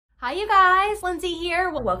Hi you guys, Lindsay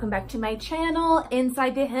here. Welcome back to my channel,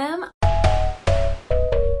 Inside the Hem.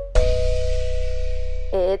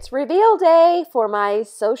 It's reveal day for my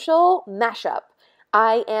Sewcial Mashup.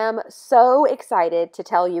 I am so excited to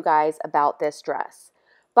tell you guys about this dress.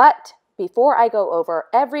 But before I go over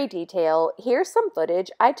every detail, here's some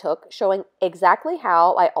footage I took showing exactly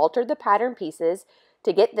how I altered the pattern pieces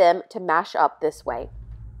to get them to mash up this way.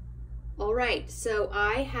 All right, so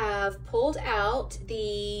I have pulled out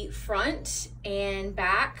the front and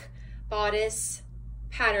back bodice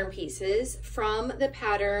pattern pieces from the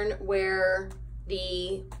pattern where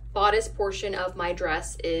the bodice portion of my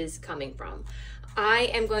dress is coming from.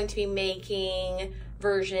 I am going to be making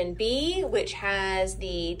version B, which has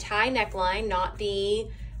the tie neckline, not the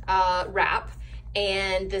wrap,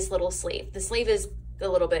 and this little sleeve. The sleeve is a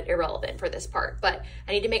little bit irrelevant for this part, but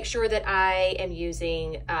I need to make sure that I am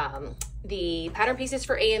using the pattern pieces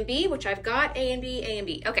for A and B, which I've got A and B, A and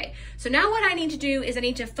B. Okay, so now what I need to do is I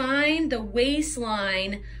need to find the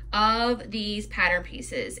waistline of these pattern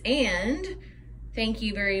pieces, and thank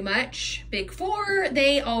you very much, Big Four,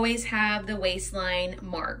 they always have the waistline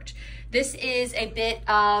marked. This is a bit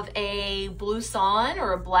of a blouson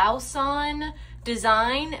or a blouson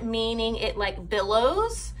design, meaning it like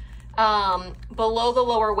billows below the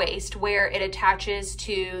lower waist where it attaches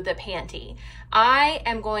to the panty. I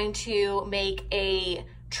am going to make a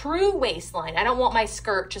true waistline. I don't want my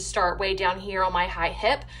skirt to start way down here on my high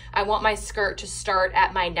hip. I want my skirt to start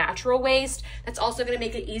at my natural waist. That's also going to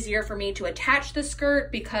make it easier for me to attach the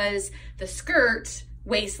skirt because the skirt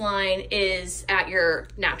waistline is at your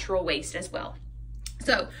natural waist as well.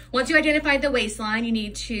 So once you identified the waistline, you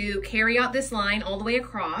need to carry out this line all the way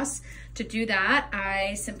across. To do that,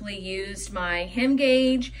 I simply used my hem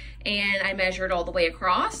gauge and I measured all the way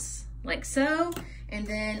across like so. And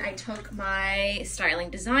then I took my styling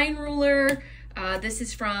design ruler. This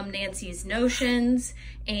is from Nancy's Notions,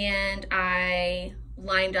 and I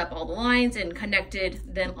lined up all the lines and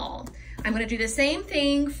connected them all. I'm gonna do the same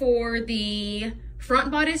thing for the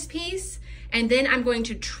front bodice piece, and then I'm going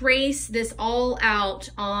to trace this all out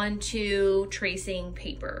onto tracing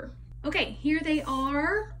paper. Okay, here they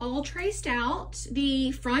are all traced out.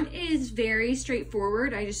 The front is very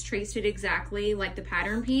straightforward. I just traced it exactly like the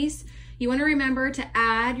pattern piece. You want to remember to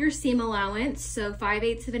add your seam allowance. So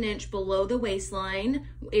 5/8 of an inch below the waistline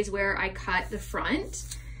is where I cut the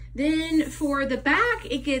front. Then for the back,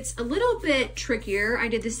 it gets a little bit trickier. I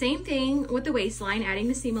did the same thing with the waistline, adding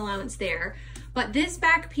the seam allowance there. But this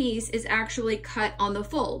back piece is actually cut on the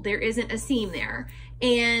fold. There isn't a seam there.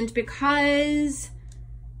 And because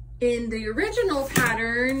in the original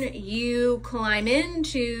pattern, you climb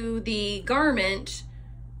into the garment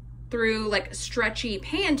through like a stretchy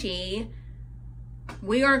panty,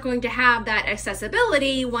 we aren't going to have that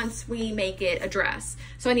accessibility once we make it a dress.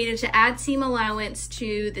 So I needed to add seam allowance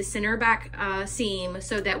to the center back seam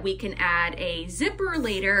so that we can add a zipper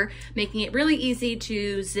later, making it really easy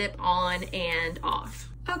to zip on and off.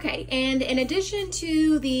 Okay, and in addition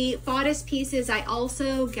to the bodice pieces, I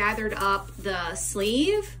also gathered up the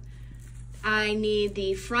sleeve. I need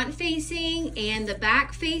the front facing and the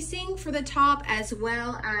back facing for the top, as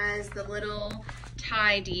well as the little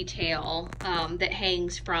tie detail that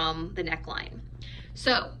hangs from the neckline.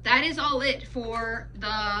 So that is all it for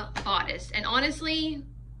the bodice. And honestly,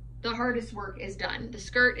 the hardest work is done. The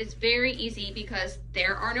skirt is very easy because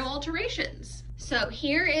there are no alterations. So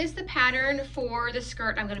here is the pattern for the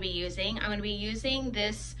skirt I'm gonna be using. I'm gonna be using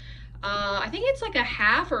this I think it's like a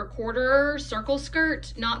half or a quarter circle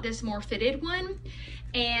skirt, not this more fitted one.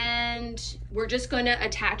 And we're just going to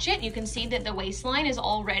attach it. You can see that the waistline is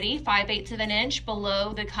already 5/8 of an inch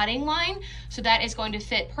below the cutting line. So that is going to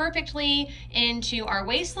fit perfectly into our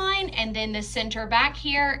waistline. And then the center back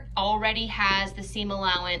here already has the seam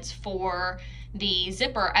allowance for the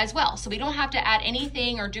zipper as well. So we don't have to add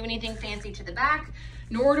anything or do anything fancy to the back,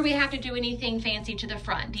 nor do we have to do anything fancy to the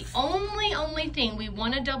front. The only thing we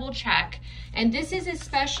want to double check, and this is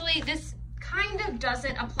especially, this kind of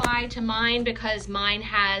doesn't apply to mine because mine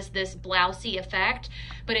has this blousey effect,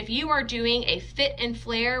 but if you are doing a fit and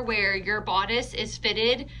flare where your bodice is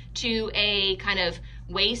fitted to a kind of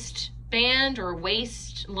waistband or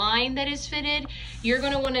waistline that is fitted, you're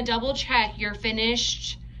going to want to double check your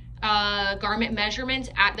finished garment measurements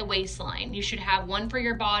at the waistline. You should have one for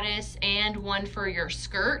your bodice and one for your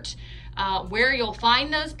skirt. Where you'll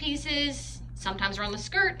find those pieces, sometimes they're on the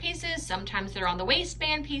skirt pieces, sometimes they're on the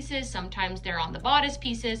waistband pieces, sometimes they're on the bodice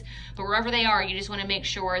pieces, but wherever they are, you just want to make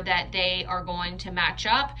sure that they are going to match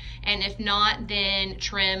up, and if not, then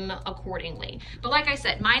trim accordingly. But like I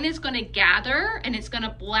said, mine is going to gather and it's going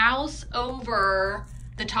to blouse over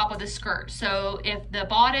the top of the skirt. So if the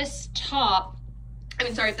bodice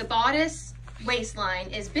if the bodice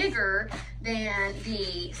waistline is bigger than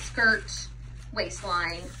the skirt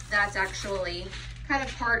waistline, that's actually kind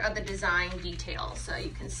of part of the design detail. So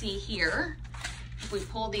you can see here, if we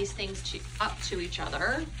pull these things up to each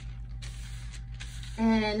other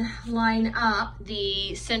and line up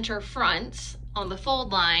the center front on the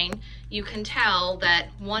fold line, you can tell that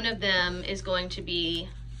one of them is going to be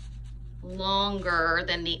longer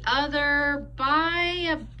than the other by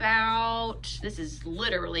about, this is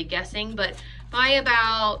literally guessing, but by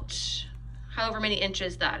about however many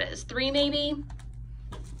inches that is, 3 maybe.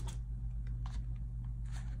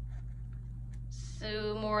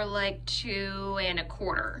 So more like 2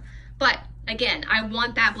 1/4. But again, I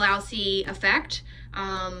want that blousey effect.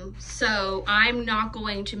 So I'm not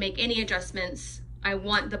going to make any adjustments. I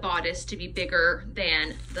want the bodice to be bigger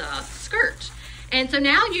than the skirt. And so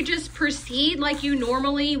now you just proceed like you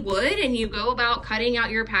normally would, and you go about cutting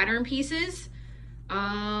out your pattern pieces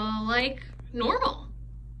like normal.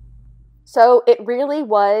 So it really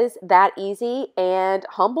was that easy, and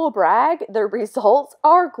humble brag, the results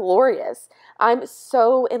are glorious. I'm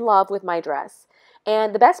so in love with my dress.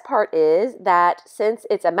 And the best part is that since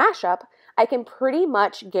it's a mashup, I can pretty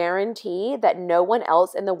much guarantee that no one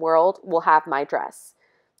else in the world will have my dress.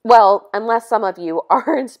 Well, unless some of you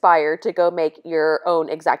are inspired to go make your own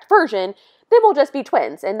exact version, then we'll just be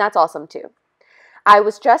twins, and that's awesome too. I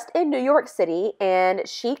was just in New York City, and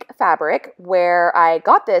Chic Fabric, where I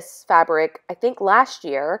got this fabric, I think last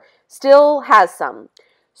year, still has some.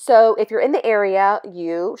 So if you're in the area,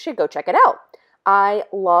 you should go check it out. I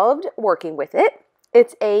loved working with it.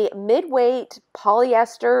 It's a mid-weight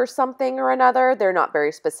polyester something or another. They're not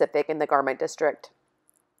very specific in the garment district.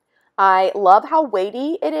 I love how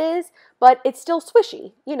weighty it is, but it's still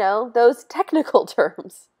swishy, you know, those technical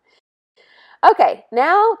terms. Okay,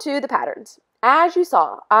 now to the patterns. As you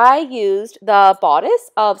saw, I used the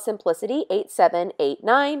bodice of Simplicity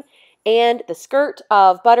 8789 and the skirt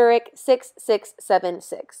of Butterick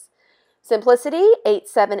 6676. Simplicity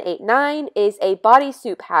 8789 is a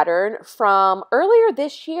bodysuit pattern from earlier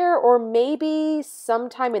this year or maybe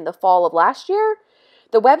sometime in the fall of last year.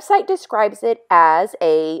 The website describes it as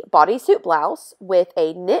a bodysuit blouse with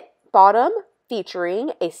a knit bottom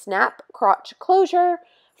featuring a snap crotch closure,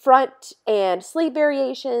 front and sleeve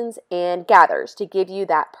variations, and gathers to give you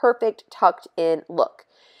that perfect tucked in look.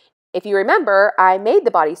 If you remember, I made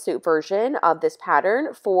the bodysuit version of this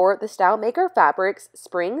pattern for the Style Maker Fabrics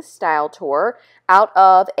Spring Style Tour out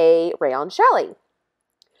of a rayon challis.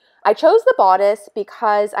 I chose the bodice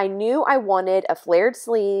because I knew I wanted a flared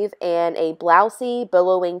sleeve and a blousey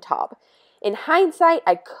billowing top. In hindsight,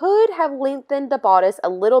 I could have lengthened the bodice a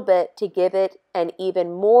little bit to give it an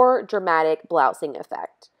even more dramatic blousing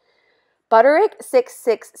effect. Butterick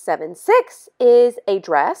 6676 is a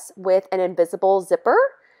dress with an invisible zipper,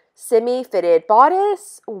 semi-fitted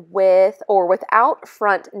bodice with or without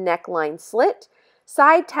front neckline slit,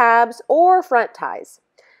 side tabs, or front ties.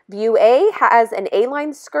 View A has an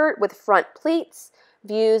A-line skirt with front pleats.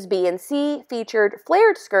 Views B and C featured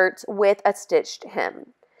flared skirts with a stitched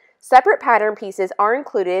hem. Separate pattern pieces are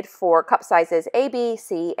included for cup sizes A, B,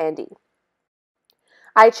 C, and D.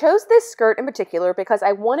 I chose this skirt in particular because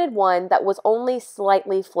I wanted one that was only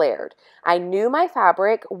slightly flared. I knew my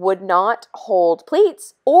fabric would not hold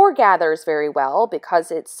pleats or gathers very well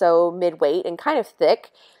because it's so mid-weight and kind of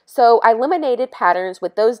thick, so I eliminated patterns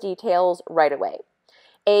with those details right away.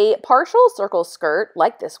 A partial circle skirt,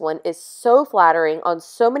 like this one, is so flattering on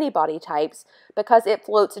so many body types because it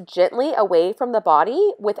floats gently away from the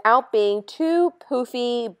body without being too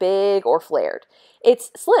poofy, big, or flared.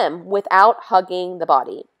 It's slim without hugging the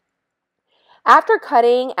body. After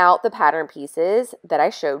cutting out the pattern pieces that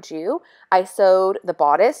I showed you, I sewed the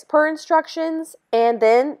bodice per instructions and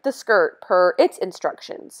then the skirt per its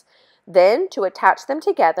instructions. Then, to attach them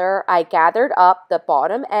together, I gathered up the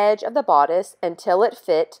bottom edge of the bodice until it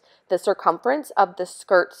fit the circumference of the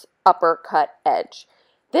skirt's upper cut edge.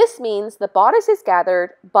 This means the bodice is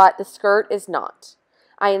gathered, but the skirt is not.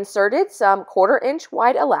 I inserted some 1/4 inch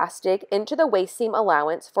wide elastic into the waist seam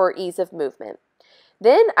allowance for ease of movement.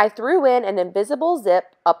 Then I threw in an invisible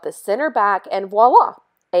zip up the center back and voila,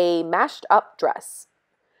 a mashed up dress.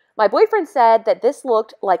 My boyfriend said that this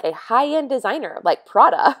looked like a high-end designer, like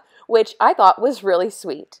Prada, which I thought was really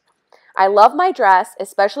sweet. I love my dress,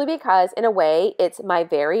 especially because, in a way, it's my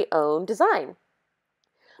very own design.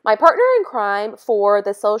 My partner in crime for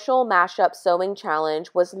the Sewcial Mashup Sewing Challenge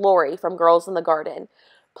was Lori from Girls in the Garden.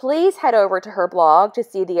 Please head over to her blog to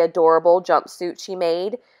see the adorable jumpsuit she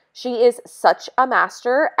made. She is such a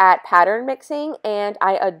master at pattern mixing, and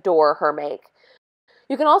I adore her make.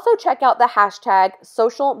 You can also check out the hashtag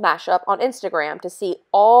Sewcial Mashup on Instagram to see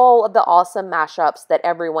all of the awesome mashups that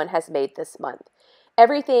everyone has made this month.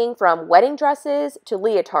 Everything from wedding dresses to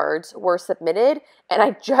leotards were submitted, and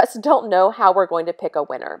I just don't know how we're going to pick a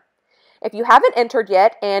winner. If you haven't entered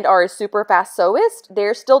yet and are a super fast sewist,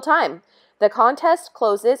 there's still time. The contest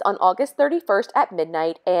closes on August 31st at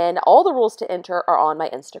midnight, and all the rules to enter are on my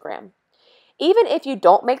Instagram. Even if you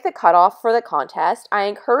don't make the cutoff for the contest, I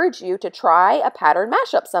encourage you to try a pattern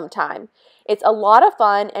mashup sometime. It's a lot of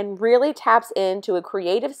fun and really taps into a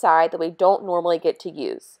creative side that we don't normally get to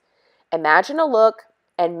use. Imagine a look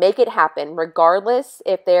and make it happen, regardless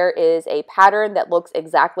if there is a pattern that looks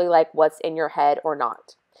exactly like what's in your head or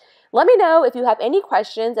not. Let me know if you have any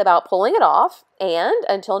questions about pulling it off, and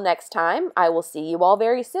until next time, I will see you all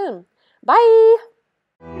very soon. Bye!